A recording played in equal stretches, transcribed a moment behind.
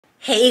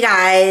Hey you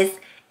guys,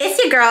 it's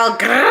your girl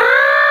Cat,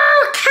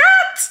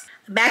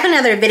 back with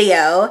another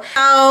video.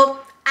 So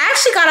I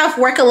actually got off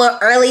work a little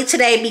early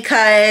today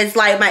because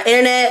like my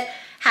internet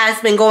has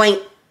been going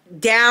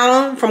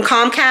down from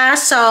Comcast.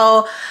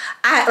 So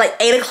I had like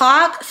 8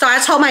 o'clock. So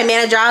I told my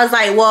manager, I was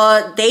like,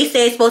 well, they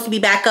say it's supposed to be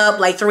back up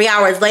like 3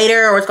 hours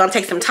later or it's gonna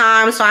take some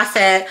time. So I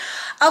said,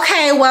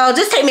 okay, well,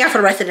 just take me out for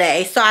the rest of the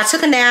day. So I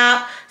took a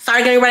nap,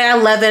 started getting ready at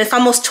 11. It's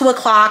almost 2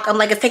 o'clock. I'm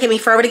like, it's taking me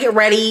forever to get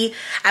ready.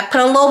 I put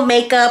on a little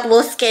makeup, a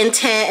little skin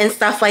tint and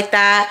stuff like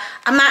that.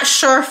 I'm not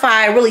sure if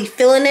I really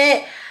feeling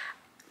it.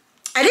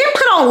 I didn't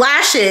put on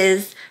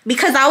lashes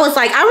because I was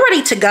like, I'm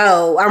ready to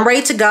go. I'm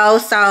ready to go.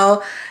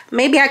 So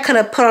maybe I could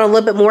have put on a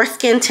little bit more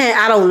skin tint.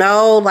 I don't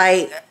know.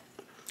 Like,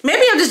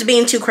 maybe I'm just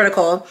being too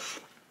critical.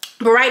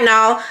 But right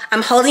now,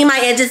 I'm holding my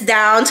edges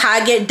down till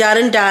I get done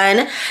and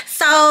done.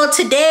 So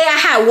today I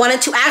had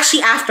wanted to,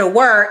 actually after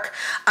work,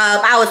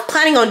 I was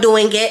planning on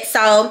doing it.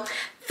 So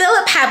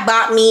Philip had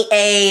bought me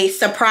a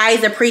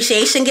surprise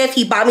appreciation gift.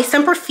 He bought me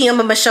some perfume.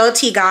 I'm gonna show it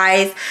to you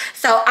guys.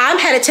 So I'm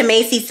headed to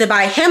Macy's to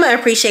buy him an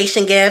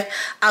appreciation gift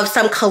of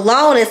some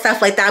cologne and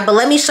stuff like that. But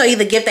let me show you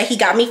the gift that he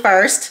got me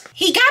first.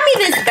 He got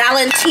me this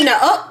Valentina.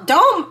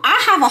 Oh,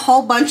 I have a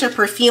whole bunch of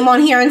perfume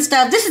on here and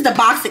stuff. This is the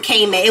box it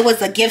came in. It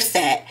was a gift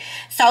set.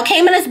 So it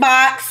came in this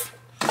box.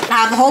 I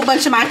have a whole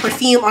bunch of my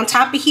perfume on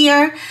top of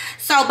here.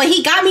 So, but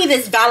he got me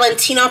this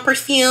Valentino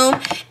perfume.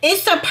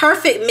 It's a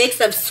perfect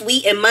mix of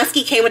sweet and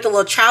musky. Came with a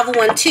little travel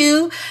one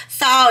too.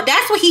 So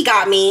that's what he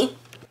got me.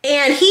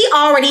 And he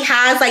already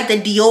has like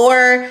the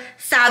Dior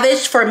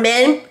Savage for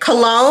Men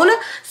cologne.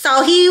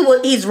 So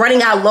he's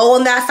running out low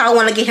on that. So I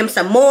want to get him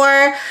some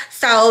more.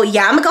 So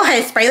yeah, I'm gonna go ahead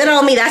and spray that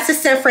on me. That's the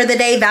scent for the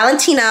day,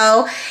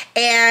 Valentino.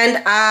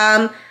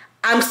 And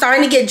I'm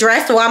starting to get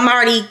dressed, so I'm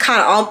already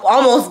kind of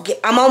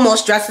I'm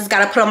almost dressed. Just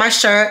gotta put on my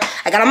shirt.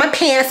 I got on my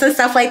pants and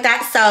stuff like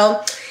that.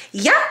 So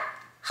yeah,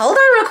 hold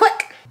on real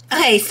quick.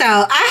 Okay, so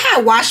I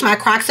had washed my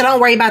Crocs, so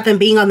don't worry about them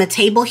being on the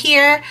table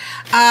here.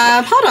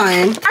 Hold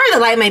on. Sorry the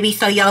light may be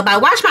so yellow, but I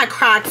washed my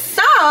Crocs.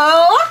 So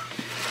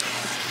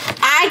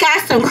I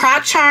got some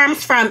Croc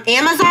charms from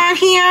Amazon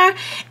here,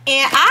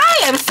 and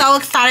I am so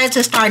excited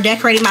to start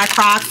decorating my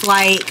Crocs.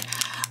 Like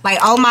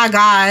oh my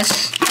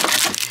gosh.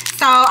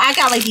 So I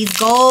got like these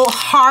gold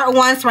heart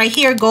ones right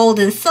here, gold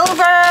and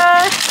silver.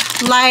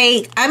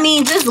 Like, I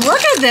mean, just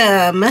look at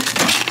them.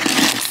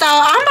 So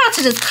I'm about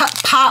to just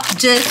pop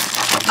just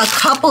a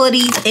couple of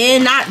these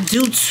in, not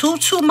do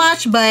too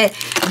much, but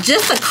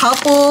just a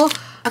couple.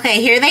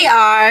 Okay, here they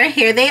are.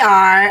 Here they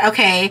are.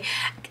 Okay.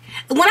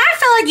 When I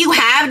feel like you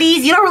have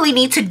these, you don't really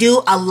need to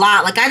do a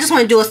lot. Like, I just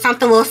want to do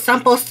something a little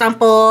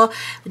simple,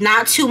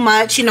 not too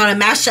much, you know, to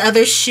match the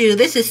other shoe.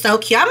 This is so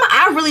cute.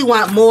 I really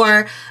want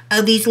more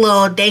of these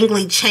little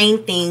dangly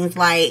chain things.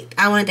 Like,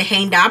 I wanted to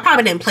hang down. I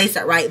probably didn't place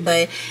it right,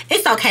 but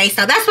it's okay.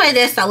 So that's what it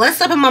is. So let's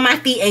slip them on my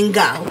feet and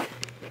go.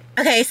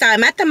 Okay, so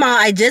I'm at the mall.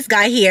 I just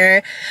got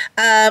here.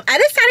 I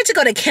decided to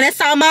go to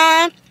Kennesaw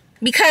Mall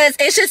because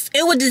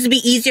it would just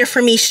be easier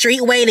for me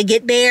streetway to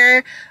get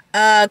there.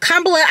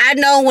 Cumberland, I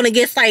know when it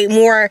gets like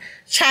more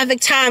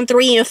traffic time,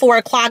 3 and 4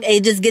 o'clock,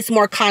 it just gets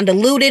more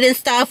convoluted and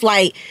stuff.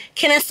 Like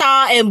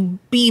Kennesaw and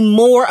be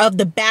more of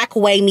the back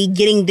way, me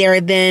getting there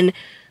than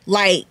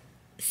like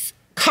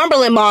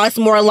Cumberland Mall. It's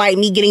more like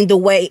me getting the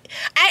way.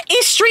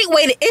 It's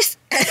streetway. It's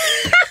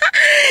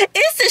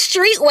it's a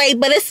streetway,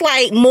 but it's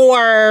like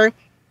more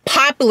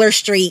popular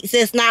streets.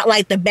 It's not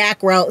like the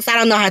back roads. I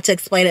don't know how to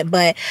explain it,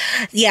 but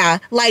yeah,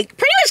 like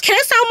pretty much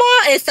Kennesaw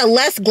Mall is a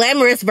less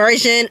glamorous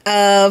version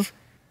of.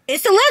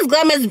 It's a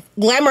less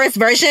glamorous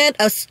version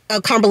of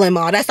Cumberland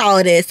Mall. That's all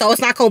it is. So it's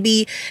not going to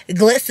be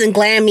glitz and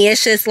glammy.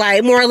 It's just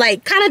like more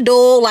like kind of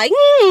dull, like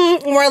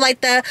more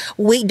like the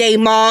weekday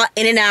mall,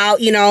 in and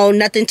out, you know,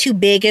 nothing too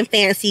big and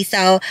fancy.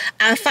 So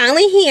I'm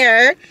finally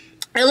here.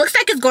 It looks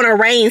like it's going to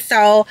rain,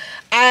 so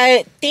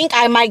I think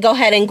I might go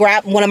ahead and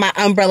grab one of my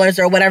umbrellas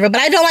or whatever.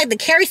 But I don't like to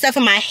carry stuff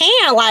in my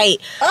hand. Like,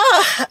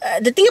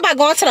 the thing about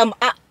going to them,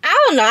 I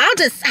don't know. I'll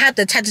just have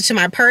to attach it to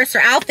my purse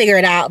or I'll figure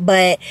it out.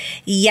 But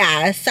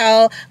yeah,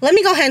 so let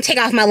me go ahead and take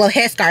off my little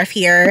headscarf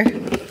here.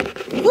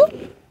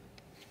 Whoop.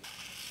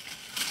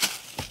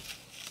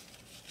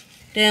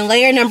 Then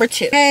layer number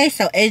 2. Okay,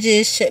 so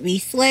edges should be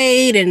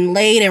slayed and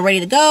laid and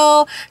ready to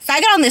go. So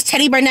I got on this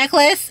teddy bear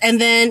necklace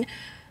and then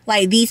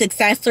like these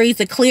accessories,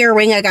 a clear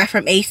ring I got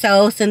from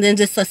ASOS, and then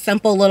just a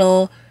simple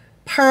little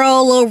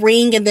pearl little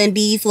ring, and then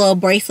these little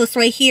bracelets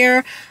right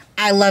here.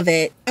 I love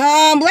it.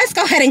 Let's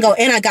go ahead and go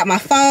in. I got my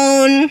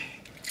phone,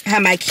 I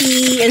have my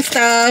key and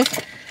stuff.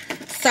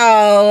 So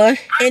I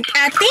think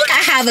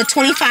I have a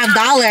 $25.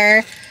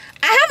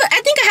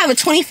 I think I have a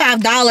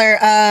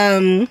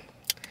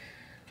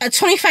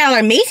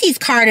 $25 Macy's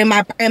card in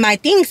my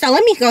thing. So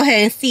let me go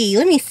ahead and see.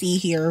 Let me see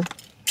here.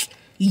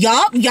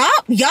 Yup.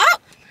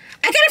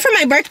 I got it for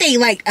my birthday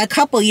like a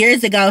couple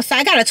years ago. So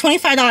I got a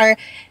 $25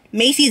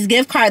 Macy's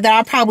gift card that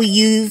I'll probably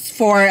use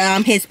for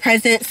his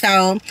present.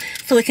 So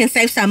we can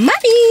save some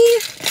money.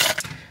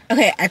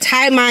 Okay, I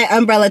tied my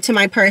umbrella to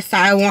my purse so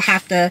I won't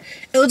have to,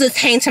 it'll just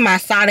hang to my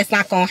side. It's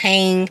not going to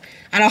hang.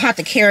 I don't have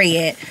to carry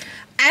it.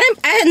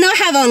 I know I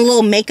have on a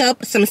little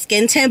makeup, some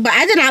skin tint, but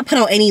I did not put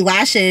on any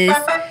lashes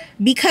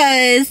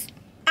because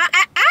I've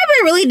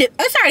been really,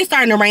 it's already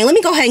starting to rain. Let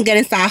me go ahead and get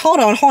inside. Hold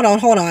on. So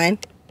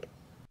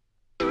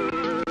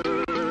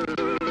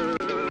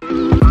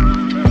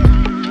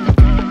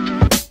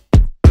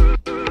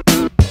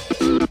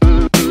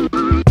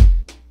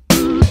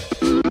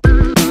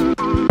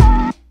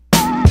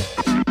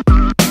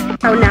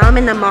now I'm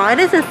in the mall. It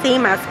doesn't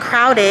seem as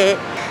crowded.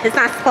 It's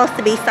not supposed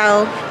to be,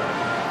 so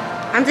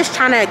I'm just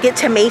trying to get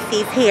to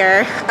Macy's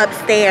here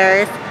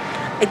upstairs.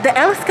 The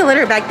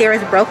escalator back there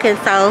is broken,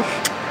 so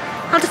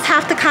I'll just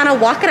have to kind of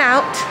walk it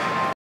out.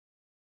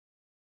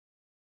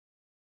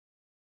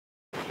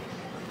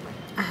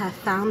 I have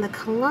found the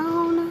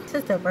cologne. This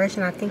is the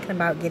version I'm thinking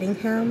about getting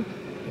him,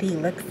 the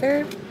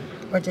elixir,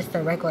 or just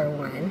the regular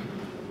one.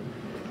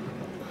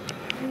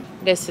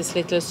 This is a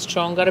little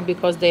stronger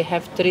because they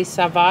have 3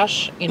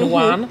 Savage in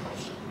one,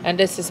 and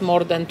this is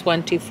more than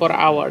 24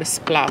 hours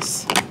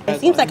plus. It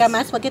seems like I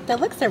might as well get the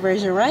elixir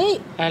version, right?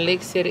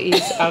 Elixir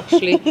is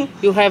actually,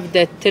 you have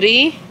the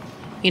 3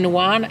 in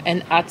one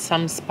and add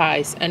some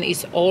spice, and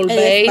it's all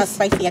base. It's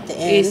spicy at the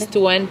end. It's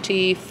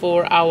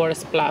 24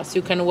 hours plus.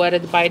 You can wear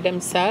it by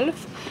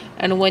themselves,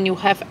 and when you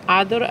have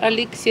other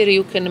elixir,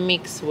 you can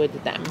mix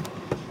with them.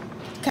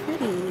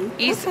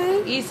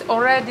 It's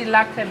already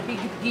like a big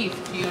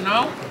gift, you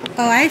know?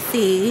 Oh, I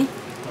see.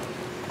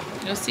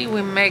 You see,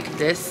 we make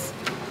this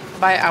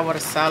by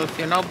ourselves,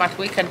 you know, but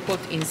we can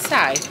put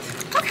inside.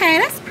 Okay,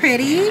 that's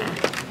pretty.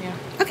 Yeah.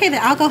 Okay, then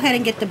I'll go ahead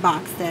and get the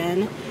box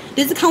then.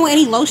 Does it come with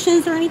any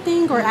lotions or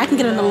anything? Or I can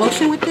get a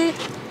lotion with it?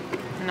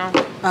 No.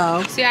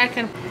 Oh. See, I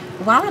can...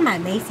 While I'm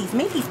at Macy's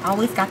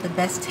always got the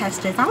best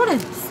testers. I want to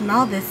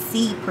smell this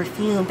seed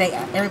perfume that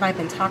everybody's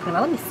been talking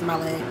about. Let me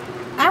smell it.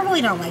 I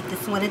really don't like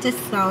this one. It just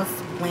smells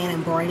bland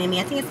and boring to me.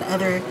 I think it's the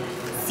other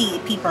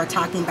seed people are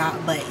talking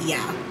about, but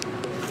yeah.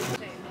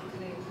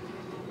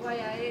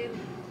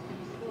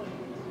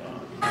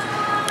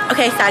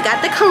 Okay, so I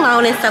got the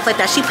cologne and stuff like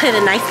that. She put in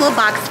a nice little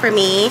box for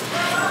me.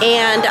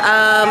 And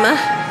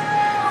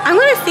I'm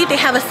going to see if they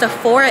have a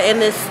Sephora in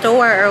this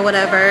store or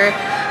whatever.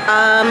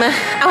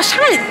 I was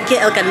trying to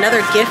get like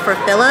another gift for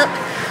Philip,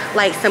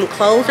 like some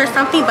clothes or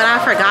something, but I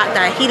forgot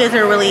that he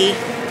doesn't really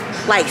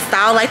like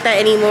style like that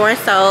anymore,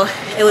 so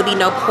it would be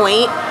no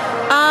point.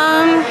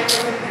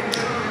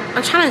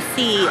 I'm trying to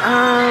see.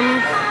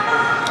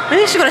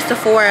 Maybe I should go to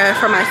Sephora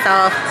for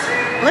myself.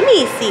 Let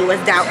me see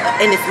what's down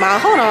in this mall.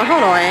 Hold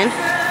on.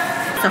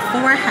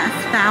 Sephora has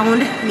found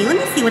me. Let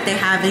me see what they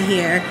have in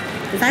here,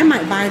 because I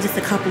might buy just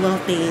a couple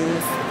of things.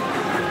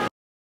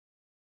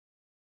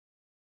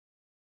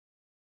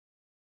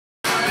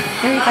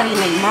 Everybody in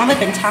my mom has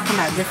been talking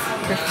about this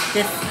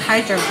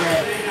Hydro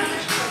Grip.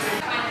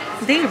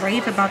 They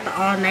rave about the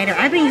all-nighter.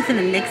 I've been using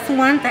the NYX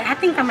one. I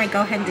think I might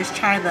go ahead and just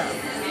try the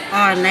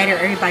all-nighter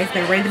everybody's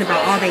been raving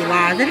about all day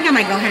long. I think I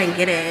might go ahead and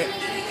get it.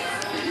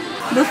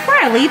 Before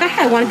I leave, I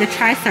had wanted to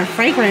try some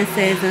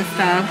fragrances and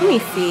stuff. Let me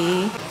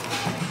see.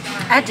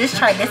 I just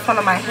tried this one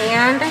on my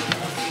hand.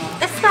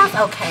 It smells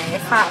okay.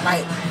 It's not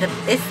like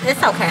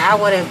it's okay. I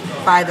wouldn't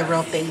buy the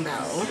real thing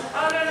though.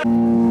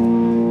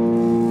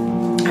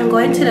 I'm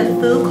going to the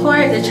food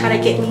court to try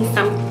to get me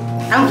some.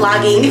 I'm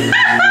vlogging.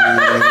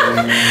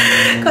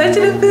 Going to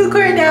the food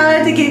court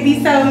now to get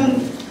me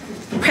some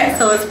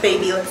pretzels,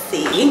 baby. Let's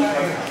see.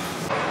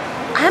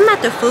 I'm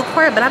at the food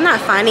court, but I'm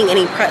not finding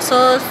any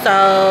pretzels,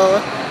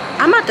 so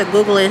I'm about to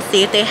Google and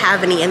see if they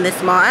have any in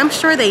this mall. I'm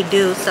sure they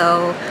do,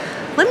 so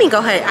let me go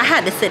ahead. I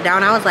had to sit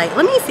down. I was like,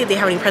 let me see if they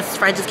have any pretzels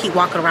before I just keep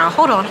walking around.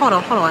 Hold on.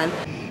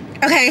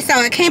 Okay, so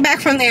I came back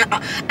from there.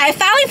 I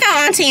finally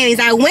found Auntie Annie's.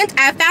 I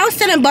found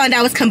Cinnabon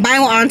that was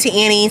combined with Auntie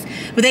Annie's,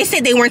 but they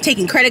said they weren't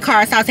taking credit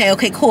cards, so I was like,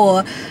 okay,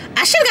 cool.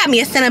 I should have got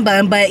me a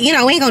Cinnabon, but you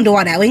know, we ain't gonna do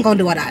all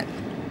that.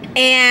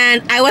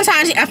 And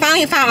I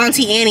finally found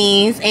Auntie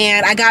Annie's,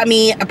 and I got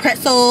me a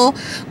pretzel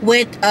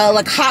with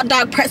like hot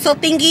dog pretzel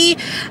thingy.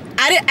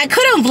 I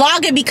couldn't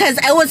vlog it because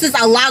it was just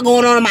a lot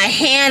going on in my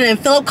hand, and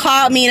Philip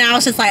called me and I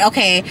was just like,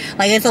 okay,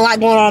 like there's a lot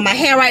going on in my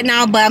hand right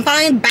now, but I'm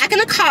finally back in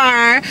the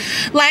car.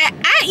 Like,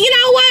 you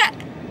know what?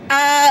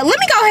 Let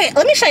me go ahead.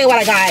 Let me show you what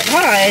I got.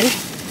 Hold on.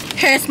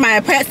 Here's my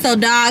pretzel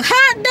dog.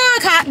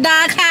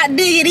 Hot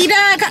diggity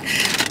dog.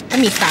 Let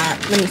me stop.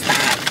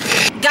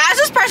 Guys,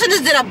 this person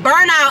just did a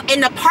burnout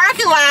in the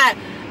parking lot.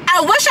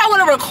 I wish I would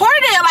have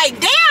recorded it. Like,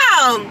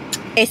 damn.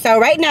 Okay, so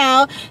right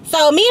now,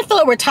 me and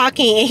Philip were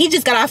talking, and he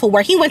just got off of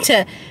work. He went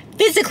to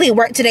physically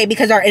work today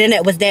because our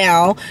internet was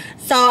down.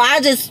 So I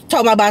just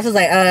told my boss, I was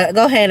like,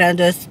 go ahead and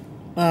just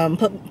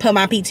put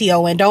my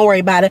PTO in. Don't worry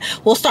about it.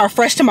 We'll start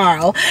fresh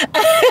tomorrow.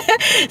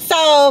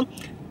 So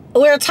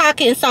we were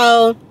talking.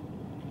 So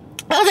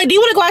I was like, do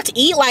you want to go out to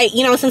eat? Like,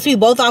 you know, since we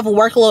both off of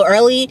work a little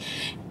early.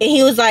 And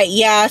he was like,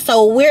 yeah.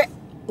 So we're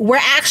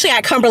actually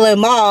at Cumberland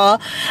Mall.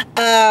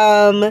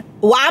 Well,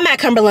 I'm at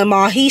Cumberland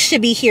Mall. He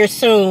should be here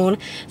soon.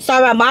 So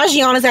I'm at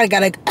Maggiano's. I'm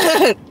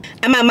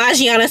at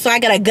Maggiano's, so I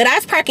got a good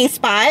ass parking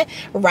spot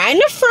right in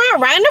the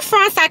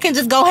front, so I can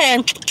just go ahead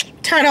and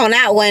turn on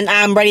that when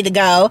I'm ready to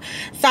go.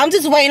 So I'm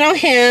just waiting on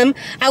him.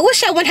 I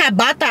wish I wouldn't have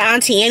bought the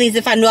Auntie Annie's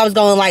if I knew I was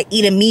going to like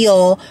eat a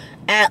meal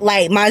at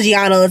like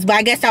Maggiano's, but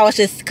I guess I was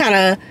just kind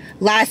of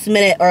last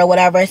minute or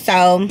whatever.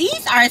 So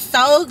these are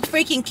so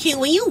freaking cute.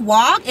 When you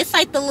walk, it's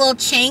like the little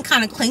chain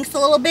kind of clinks a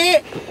little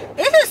bit.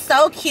 This is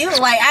so cute.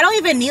 Like, I don't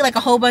even need like a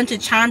whole bunch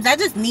of charms. I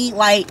just need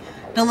like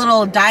the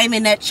little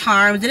diamond net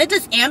charms, and it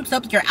just amps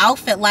up your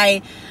outfit.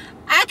 Like,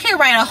 I can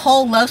write a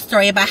whole love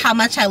story about how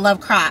much I love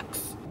Crocs.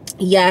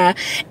 Yeah,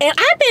 and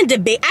I've been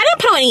debating. I didn't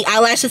put on any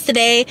eyelashes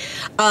today.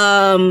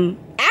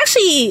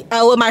 Actually,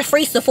 with my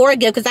free Sephora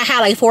gift, because I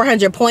had like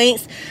 400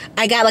 points,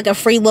 I got like a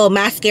free little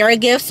mascara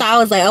gift. So I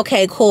was like,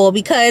 okay, cool.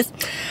 Because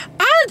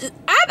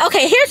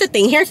okay, here's the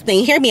thing.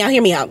 Hear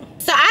me out.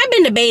 So I've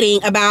been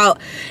debating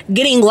about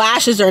getting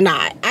lashes or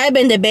not. I've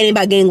been debating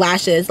about getting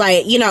lashes.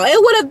 Like, you know, it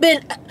would have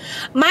been,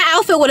 my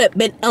outfit would have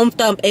been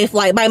umped up if,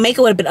 like, my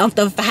makeup would have been umped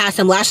up if I had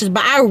some lashes.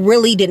 But I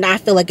really did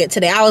not feel like it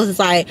today. I was just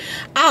like,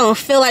 I don't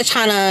feel like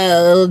trying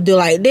to do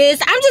like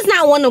this. I'm just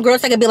not one of them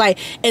girls that could be like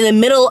in the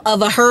middle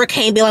of a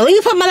hurricane, be like, let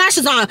me put my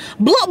lashes on.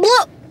 Bloop,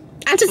 bloop.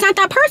 I'm just not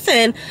that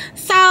person.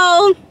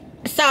 So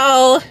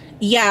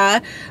yeah.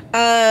 So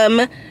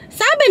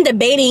I've been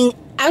debating.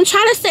 I'm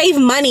trying to save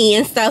money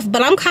and stuff,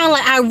 but I'm kind of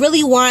like, I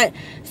really want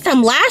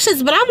some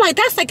lashes, but I'm like,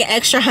 that's like an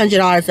extra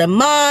 $100 a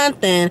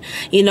month, and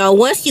you know,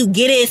 once you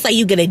get it, it's like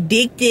you get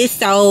addicted.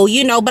 So,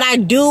 you know, but I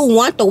do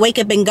want to wake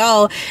up and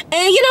go.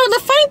 And you know,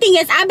 the funny thing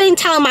is, I've been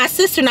telling my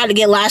sister not to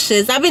get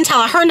lashes. I've been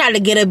telling her not to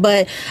get it,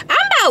 but I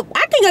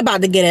think I'm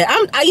about to get it.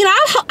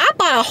 I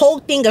bought a whole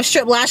thing of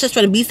strip lashes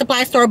from the beauty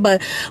supply store,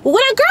 but when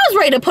a girl's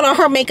ready to put on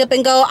her makeup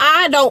and go,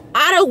 I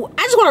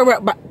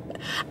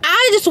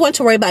just want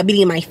to worry about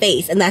beauty in my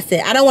face, and that's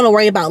it. I don't want to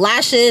worry about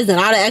lashes and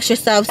all the extra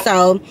stuff.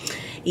 So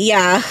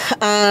yeah,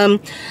 I'm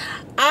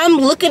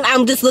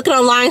just looking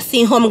online,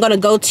 seeing who I'm gonna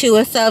go to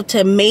and stuff,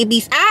 to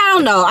maybe, I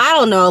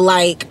don't know,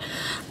 like,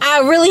 I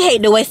really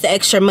hate to waste the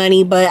extra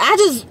money, but I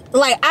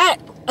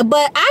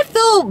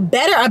feel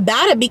better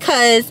about it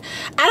because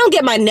I don't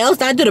get my nails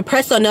done. I do the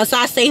press on nails, so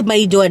I save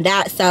money doing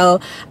that. So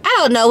I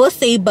don't know, we'll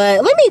see.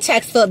 But let me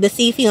text Philip to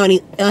see if he's on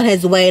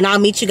his way, and I'll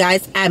meet you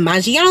guys at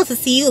Maggiano's to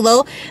see you a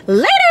little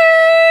later.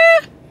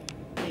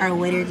 Our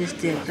waiter just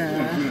did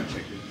the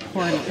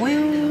pouring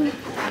oil.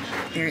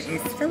 There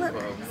is Philip.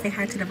 Say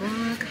hi to the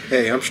vlog.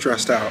 Hey, I'm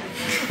stressed out.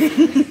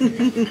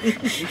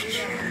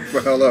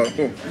 But hello.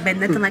 But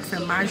nothing like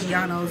some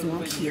Maggiano's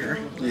walk here.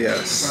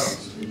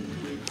 Yes.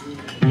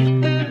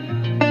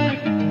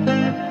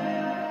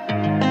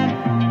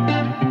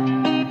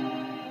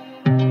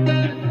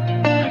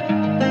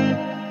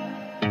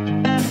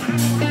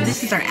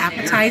 This is our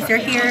appetizer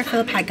here.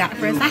 Philip had got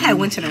for us. I had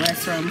went to the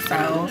restroom,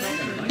 so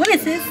what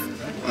is this?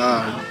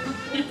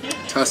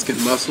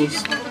 Tuscan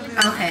mussels.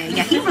 Okay,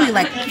 yeah,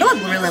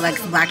 Philip really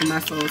likes black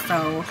mussels,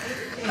 so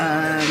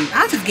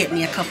I'll just get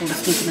me a couple to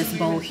scoop in this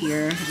bowl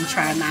here and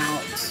try them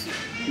out.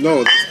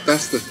 No,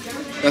 that's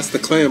the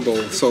clam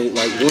bowl. So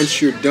like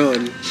once you're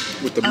done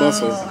with the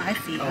mussels, I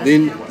see.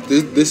 then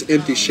this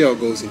empty shell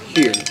goes in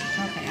here. Okay,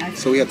 I see.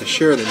 So we have to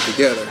share them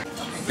together.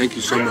 Thank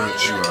you so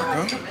much. You're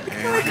welcome.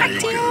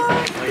 Thank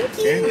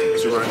you.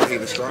 So we're going to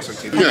this cross.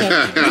 Okay,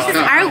 this is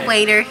our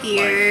waiter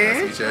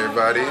here. Meet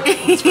everybody.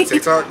 It's for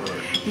TikTok?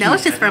 No,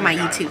 it's just for my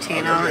YouTube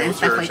channel and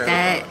stuff like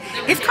that.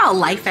 It's called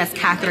Life as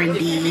Catherine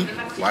D.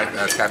 Life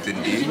as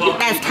Captain D.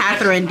 As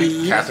Catherine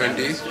D. Catherine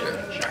D.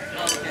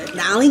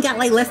 Yeah. I only got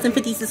like less than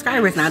 50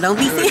 subscribers now. Don't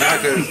be serious.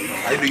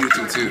 I do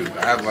YouTube too.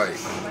 I have like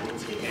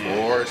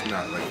 4, it's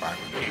not like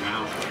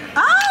 500.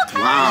 Oh, okay.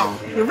 Wow.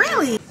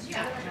 Really?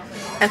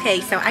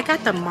 Okay, so I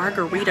got the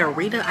margarita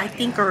Rita, I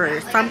think,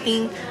 or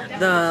something.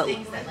 I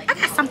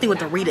got something with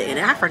the Rita in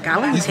it. I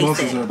forgot. Let me These taste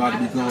mussels it. are about to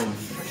be gone.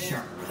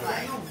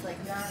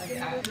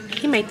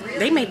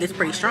 They made this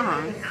pretty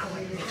strong.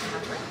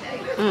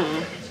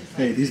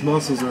 Hey, these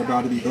mussels are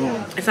about to be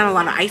gone. It's not a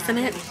lot of ice in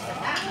it.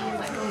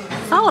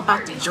 It's all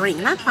about the drink,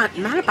 not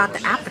about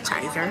the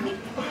appetizer.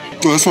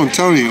 Well, that's what I'm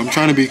telling you. I'm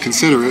trying to be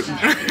considerate.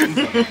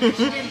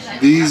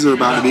 These are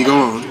about to be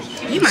gone.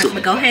 You might as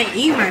well go ahead.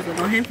 You might as well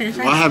go ahead and finish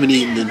that. Well, I haven't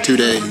eaten in 2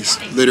 days,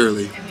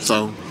 literally.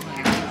 So.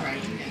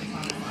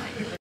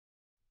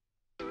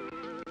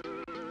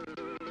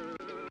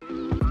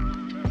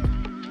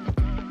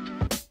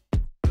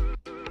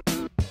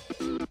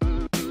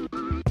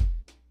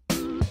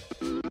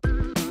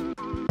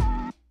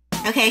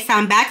 Okay, so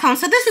I'm back home.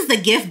 So this is the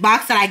gift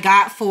box that I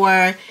got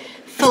for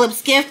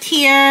Philip's gift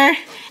here.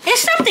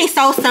 It's something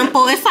so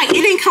simple. It's like, it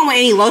didn't come with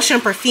any lotion or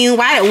perfume.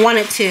 Well, I didn't want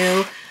it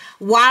to.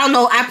 Well, I don't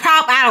know.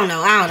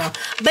 I don't know.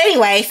 But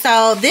anyway,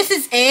 so this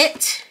is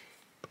it.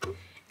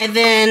 And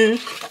then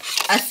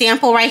a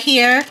sample right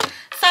here.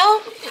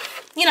 So,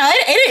 you know,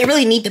 it didn't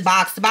really need the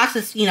box. The box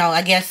is, you know,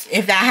 I guess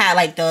if I had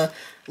like the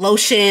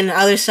lotion,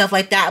 other stuff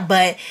like that.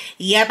 But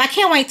yep, I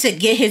can't wait to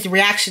get his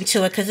reaction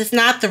to it, because it's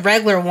not the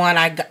regular one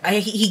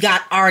he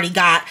already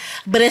got.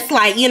 But it's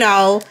like, you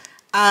know,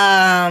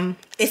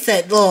 it's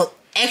a little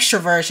extra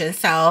version.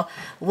 So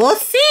we'll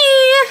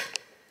see.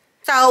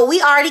 So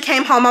we already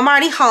came home. I'm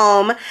already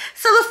home.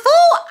 So the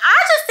food,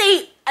 I just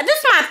ate this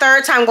is my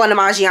third time going to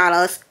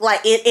Maggiano's,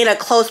 like in a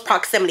close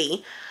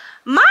proximity.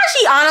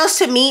 Maggiano's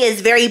to me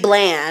is very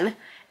bland.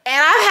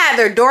 And I've had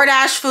their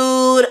DoorDash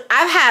food.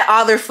 I've had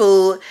all their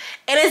food.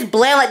 And it's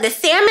bland. Like the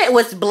salmon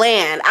was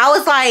bland. I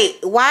was like,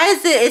 why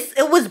is it?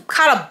 It was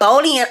kind of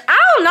bony. And I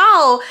don't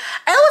know.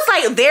 It was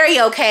like very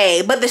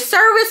okay. But the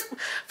service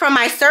from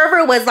my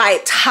server was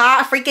like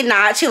top freaking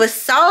notch. It was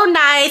so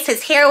nice.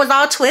 His hair was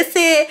all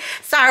twisted.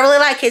 So I really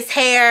like his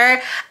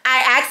hair.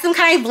 I asked him,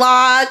 can I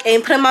vlog?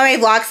 And put him on my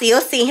vlog so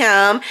you'll see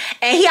him.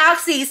 And he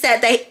actually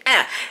said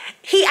that...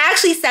 He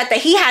actually said that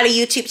he had a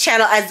YouTube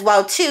channel as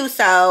well too.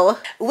 So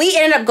we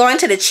ended up going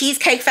to the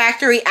Cheesecake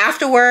Factory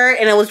afterward,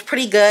 and it was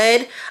pretty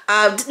good.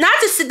 Not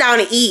to sit down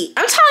and eat.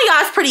 I'm telling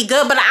y'all it's pretty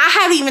good, but I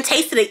haven't even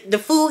tasted the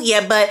food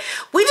yet. But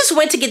we just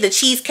went to get the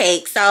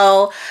cheesecake.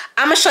 So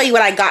I'm gonna show you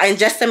what I got in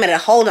just a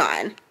minute. Hold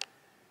on.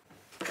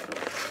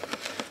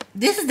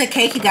 This is the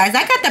cake, you guys.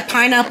 I got the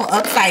pineapple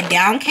upside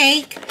down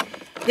cake.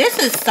 This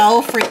is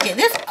so freaking...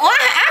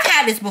 I've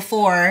had this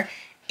before,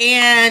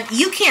 and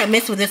you can't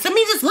miss with this. Let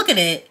me just look at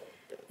it.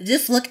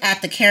 Just look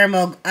at the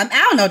caramel. I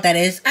don't know what that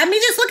is. I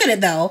mean, just look at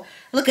it though.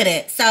 Look at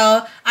it.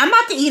 So I'm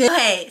about to eat it.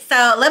 Okay,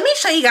 so let me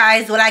show you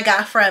guys what I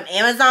got from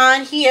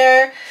Amazon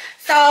here.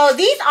 So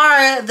these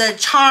are the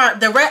charm.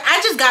 I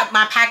just got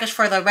my package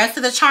for the rest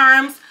of the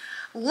charms.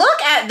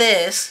 Look at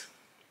this.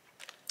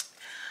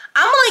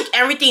 I'm gonna link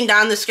everything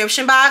down in the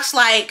description box.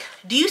 Like,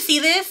 do you see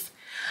this?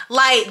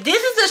 Like,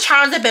 this is the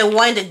charms I've been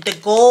wanting.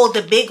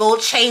 The big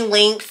gold chain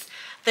links,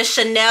 the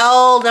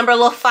Chanel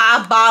No.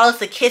 5 bottles,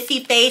 the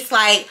kissy face,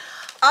 like.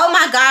 Oh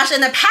my gosh,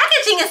 and the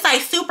packaging is like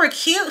super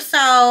cute.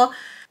 So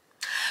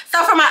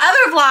for my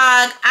other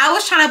vlog, I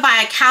was trying to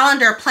buy a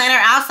calendar planner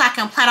out so I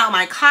can plan out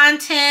my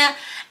content.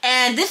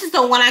 And this is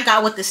the one I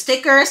got with the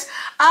stickers.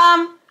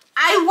 I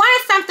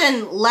wanted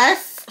something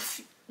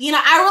less, you know,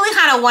 I really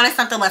kind of wanted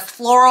something less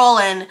floral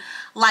and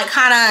like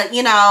kind of,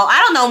 you know,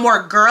 I don't know,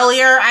 more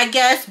girlier, I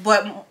guess.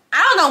 But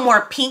I don't know,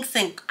 more pinks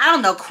and, I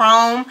don't know,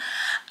 chrome.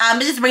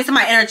 It just brings to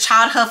my inner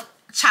childhood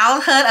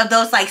of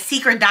those like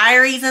secret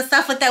diaries and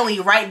stuff like that when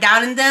you write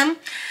down in them.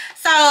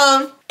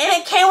 So, and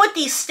it came with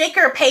these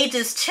sticker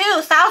pages too.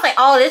 So I was like,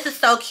 oh, this is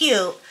so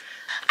cute.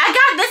 I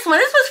got this one.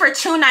 This was for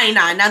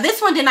 $2.99. Now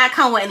this one did not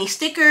come with any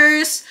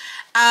stickers.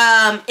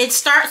 It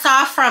starts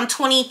off from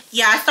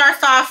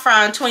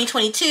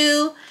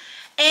 2022.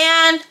 And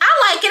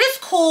I like it. It's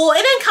cool.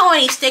 It didn't come with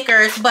any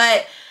stickers,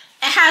 but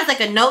it has like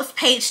a notes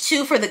page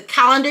too for the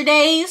calendar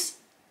days.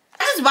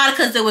 I just bought it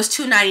because it was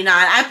 $2.99.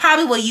 I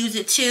probably will use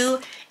it too.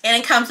 And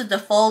it comes with the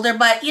folder,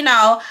 but you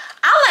know,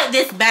 I like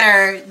this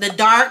better, the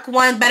dark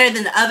one better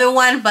than the other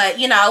one, but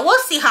you know, we'll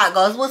see how it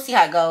goes. We'll see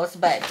how it goes.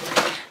 But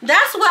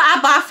that's what I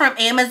bought from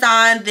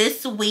Amazon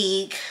this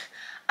week.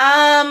 So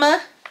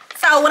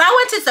when I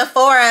went to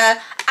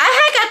Sephora, I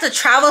had got the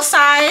travel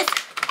size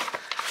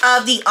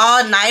of the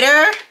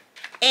all-nighter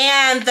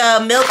and the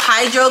Milk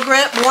Hydro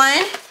Grip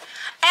one.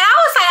 And I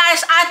was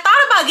like, I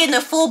thought about getting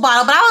a full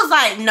bottle, but I was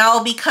like, no,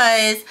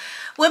 because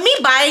with me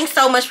buying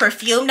so much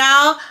perfume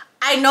now,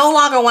 I no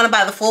longer want to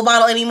buy the full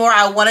bottle anymore.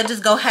 I want to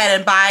just go ahead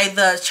and buy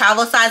the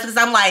travel size because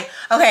I'm like,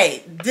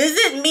 okay, does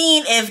it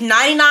mean if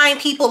 99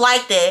 people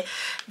liked it,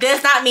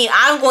 does not mean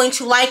I'm going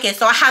to like it.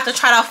 So I have to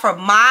try it out for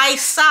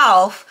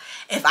myself.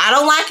 If I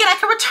don't like it, I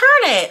can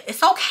return it.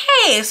 It's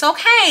okay. It's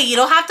okay. You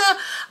don't have to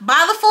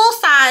buy the full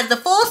size. The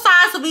full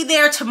size will be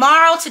there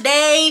tomorrow,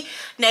 today,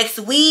 next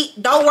week.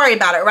 Don't worry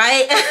about it,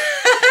 right?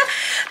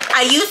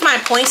 I used my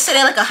points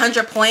today, like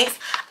 100 points.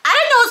 I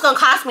didn't know it was going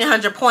to cost me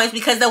 100 points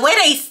because the way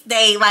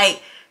they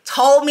like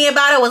told me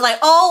about it was like,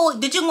 oh,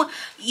 did you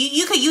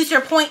could use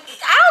your point.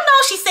 I don't know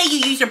if she said you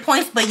use your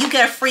points, but you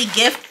get a free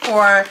gift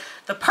for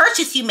the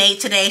purchase you made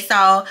today.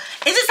 So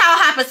it's just how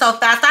it happened so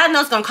fast. I didn't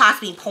know it's going to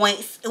cost me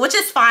points, which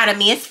is fine. I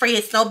mean, it's free.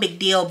 It's no big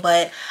deal,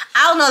 but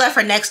I'll know that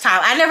for next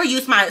time. I never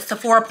use my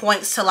Sephora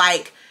points to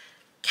like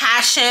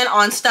cash in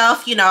on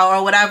stuff, you know,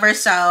 or whatever.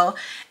 So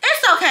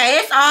it's okay.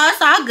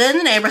 It's all good in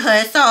the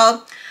neighborhood.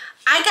 So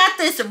I got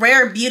this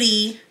Rare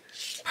Beauty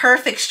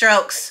Perfect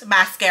Strokes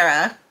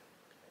mascara.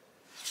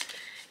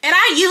 And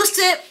I used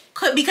it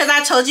because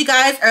I told you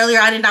guys earlier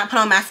I did not put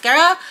on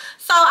mascara.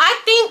 So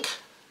I think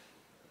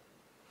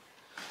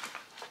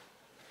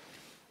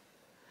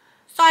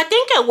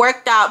it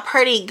worked out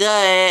pretty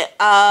good.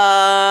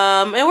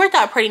 It worked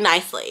out pretty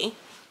nicely.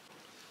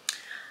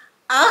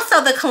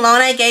 Also, the cologne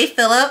I gave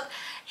Philip,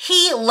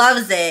 he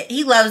loves it.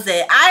 He loves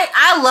it.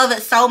 I love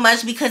it so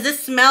much because it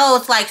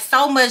smells like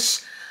so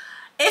much.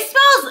 It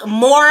smells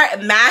more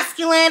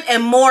masculine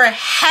and more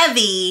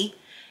heavy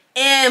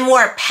and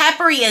more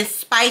peppery and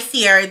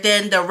spicier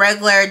than the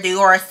regular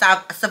Dior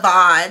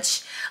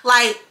Sauvage.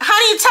 Like,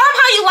 honey, tell them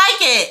how you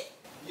like it.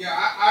 Yeah,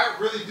 I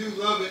really do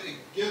love it. It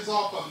gives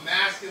off a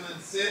masculine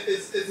scent.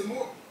 It's a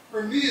more,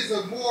 for me, it's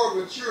a more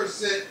mature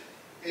scent.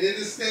 And in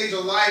this stage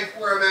of life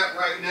where I'm at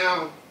right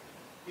now,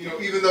 you know,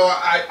 even though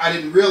I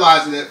didn't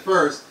realize it at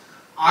first,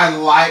 I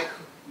like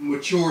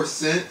mature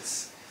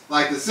scents.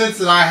 Like the scents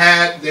that I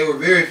had, they were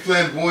very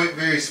flamboyant,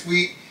 very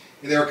sweet,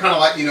 and they were kind of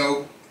like, you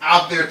know,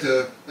 out there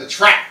to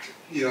attract,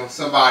 you know,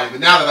 somebody. But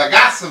now that I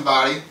got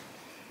somebody,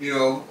 You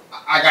know,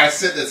 I got a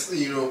scent that's,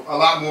 you know, a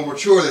lot more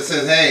mature that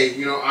says, hey,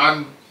 you know,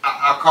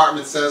 how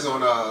Cartman says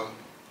on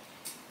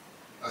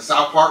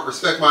South Park,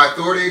 respect my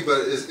authority,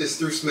 but it's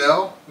through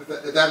smell,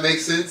 if that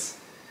makes sense.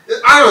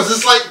 I don't know, it's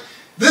just like,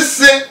 this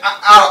scent,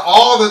 out of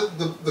all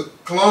the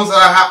colognes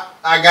that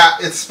I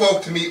got, it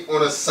spoke to me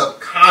on a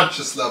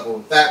subconscious level,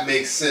 if that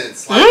makes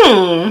sense. Like,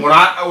 when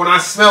I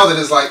smelled it,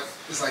 it's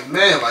like,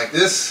 man, like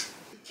this,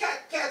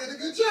 Cat did a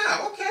good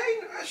job.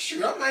 Okay,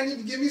 shoot, I might need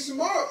to give me some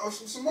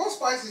more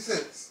spicy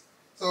scents.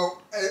 So,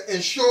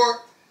 in short,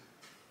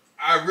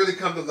 I really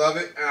come to love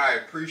it, and I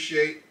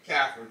appreciate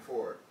Catherine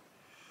for it.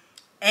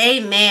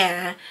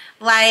 Amen.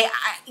 Like,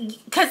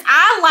 because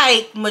I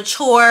like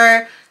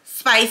mature,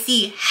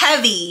 spicy,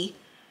 heavy,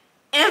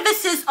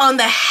 emphasis on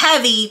the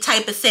heavy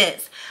type of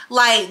scents.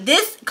 Like,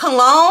 this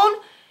cologne,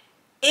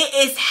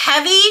 it is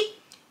heavy,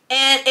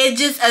 and it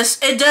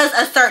does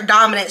assert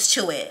dominance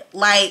to it.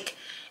 Like,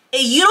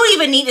 you don't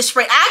even need to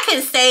spray. I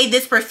can say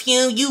this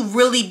perfume, you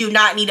really do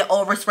not need to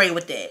overspray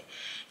with it.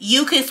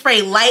 You can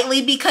spray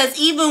lightly, because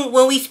even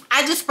when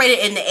I just sprayed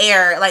it in the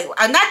air, like,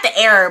 not the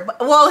air, but,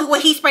 well,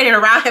 when he sprayed it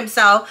around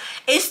himself,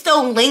 it's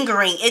still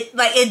lingering.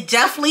 It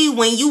definitely,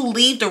 when you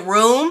leave the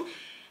room,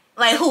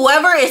 like,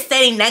 whoever is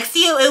standing next to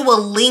you, it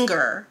will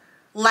linger.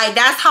 Like,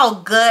 that's how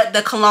good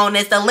the cologne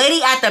is. The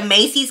lady at the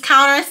Macy's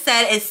counter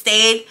said it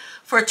stayed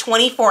for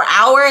 24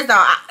 hours.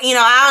 You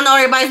know, I don't know,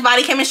 everybody's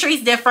body chemistry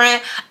is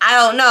different. I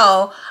don't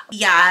know.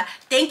 Yeah,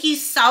 thank you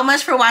so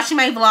much for watching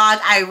my vlog.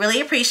 I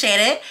really appreciate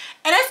it.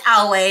 And as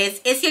always,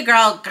 it's your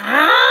girl,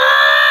 Cat,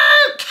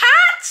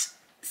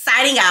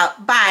 signing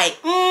out. Bye.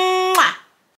 Mwah.